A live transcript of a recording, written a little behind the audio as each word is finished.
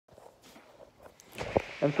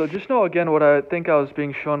And so just know again what I think I was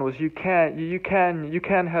being shown was you can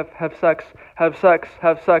have sex, have sex,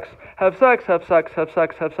 have sex, have sex, have sex, have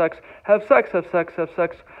sex, have sex, have sex, have sex, have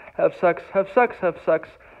sex, have sex, have sex, have sex,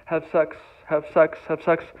 have sex, have sex, have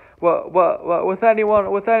sex. What with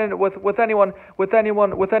anyone with anyone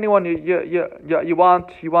you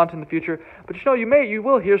want in the future. But you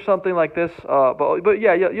will hear something like this. But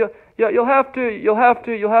yeah, you'll have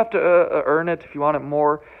to earn it if you want it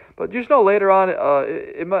more. But just know later on,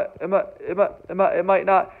 it might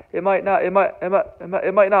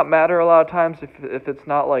not matter a lot of times if it's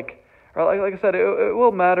not like, or like I said, it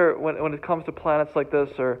will matter when it comes to planets like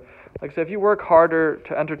this, or like I said, if you work harder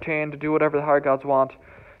to entertain, to do whatever the higher gods want,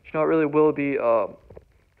 it really will be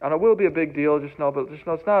and it will be a big deal. Just know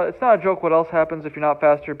it's not a joke. What else happens if you're not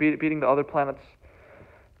faster, beating the other planets?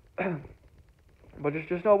 But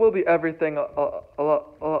just know it will be everything a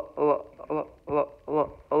lot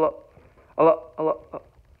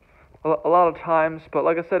of times. But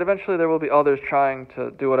like I said, eventually there will be others trying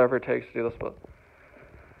to do whatever it takes to do this. But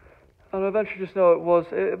and eventually just know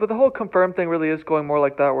but the whole confirmed thing really is going more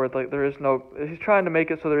like that, where like there is no. He's trying to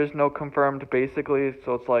make it so there is no confirmed, basically.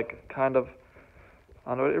 So it's like kind of,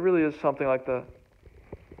 I don't know. It really is something like that.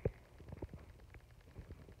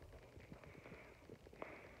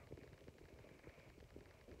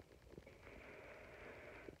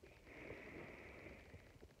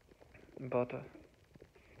 But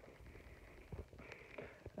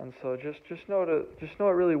and so just know it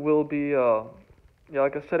really will be. Yeah,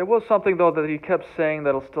 like I said, it was something though that he kept saying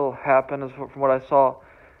that'll still happen, as from what I saw.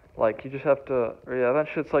 Like you just have to, or yeah.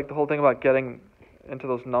 Eventually, it's like the whole thing about getting into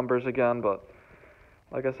those numbers again. But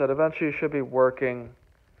like I said, eventually you should be working.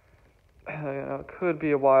 It could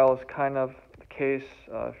be a while. Is kind of the case.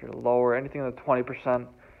 If you're lower, anything in the 20%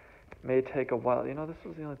 may take a while. This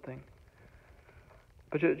is the only thing.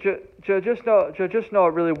 But just know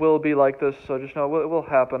it really will be like this. So just know it will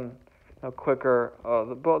happen, quicker.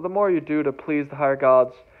 The more you do to please the higher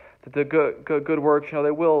gods, the good works,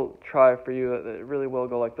 they will try for you. It really will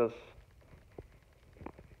go like this.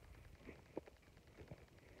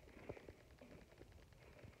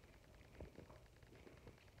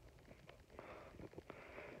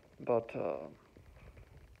 But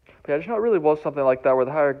yeah, just know it really was something like that, where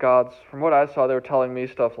the higher gods, from what I saw, they were telling me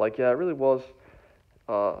stuff like, yeah, it really was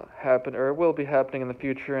happen, or it will be happening in the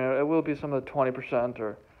future, and it will be some of the 20%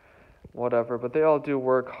 or whatever. But they all do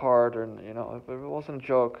work hard, and it wasn't a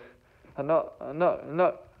joke. And no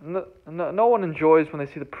one enjoys when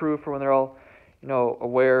they see the proof, or when they're all,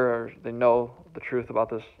 aware, or they know the truth about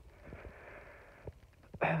this.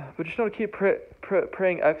 But just know to keep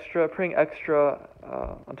praying extra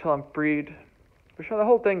until I'm freed. But the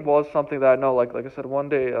whole thing was something that I know, like I said, one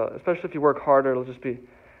day, especially if you work harder, it'll just be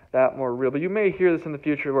that more real. But you may hear this in the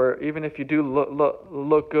future, where even if you do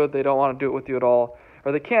look good, they don't want to do it with you at all,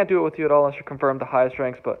 or they can't do it with you at all unless you're confirmed the highest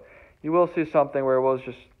ranks. But you will see something where it was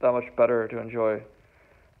just that much better to enjoy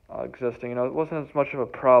existing. It wasn't as much of a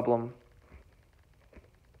problem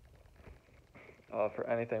for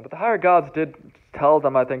anything. But the higher gods did tell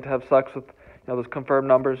them, I think, to have sex with those confirmed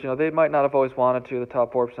numbers. They might not have always wanted to, the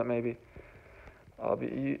top 4% maybe. But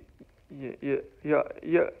you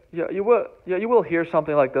will hear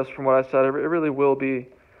something like this from what I said. It really will be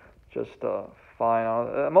just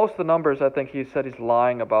fine. Most of the numbers, I think he said he's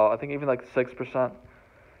lying about. I think even like 6%.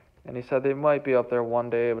 And he said they might be up there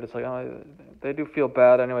one day, but it's like, they do feel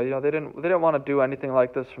bad anyway. They didn't want to do anything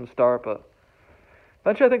like this from the start. But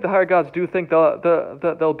eventually, I think the higher gods do think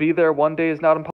they'll be there one day is not impossible.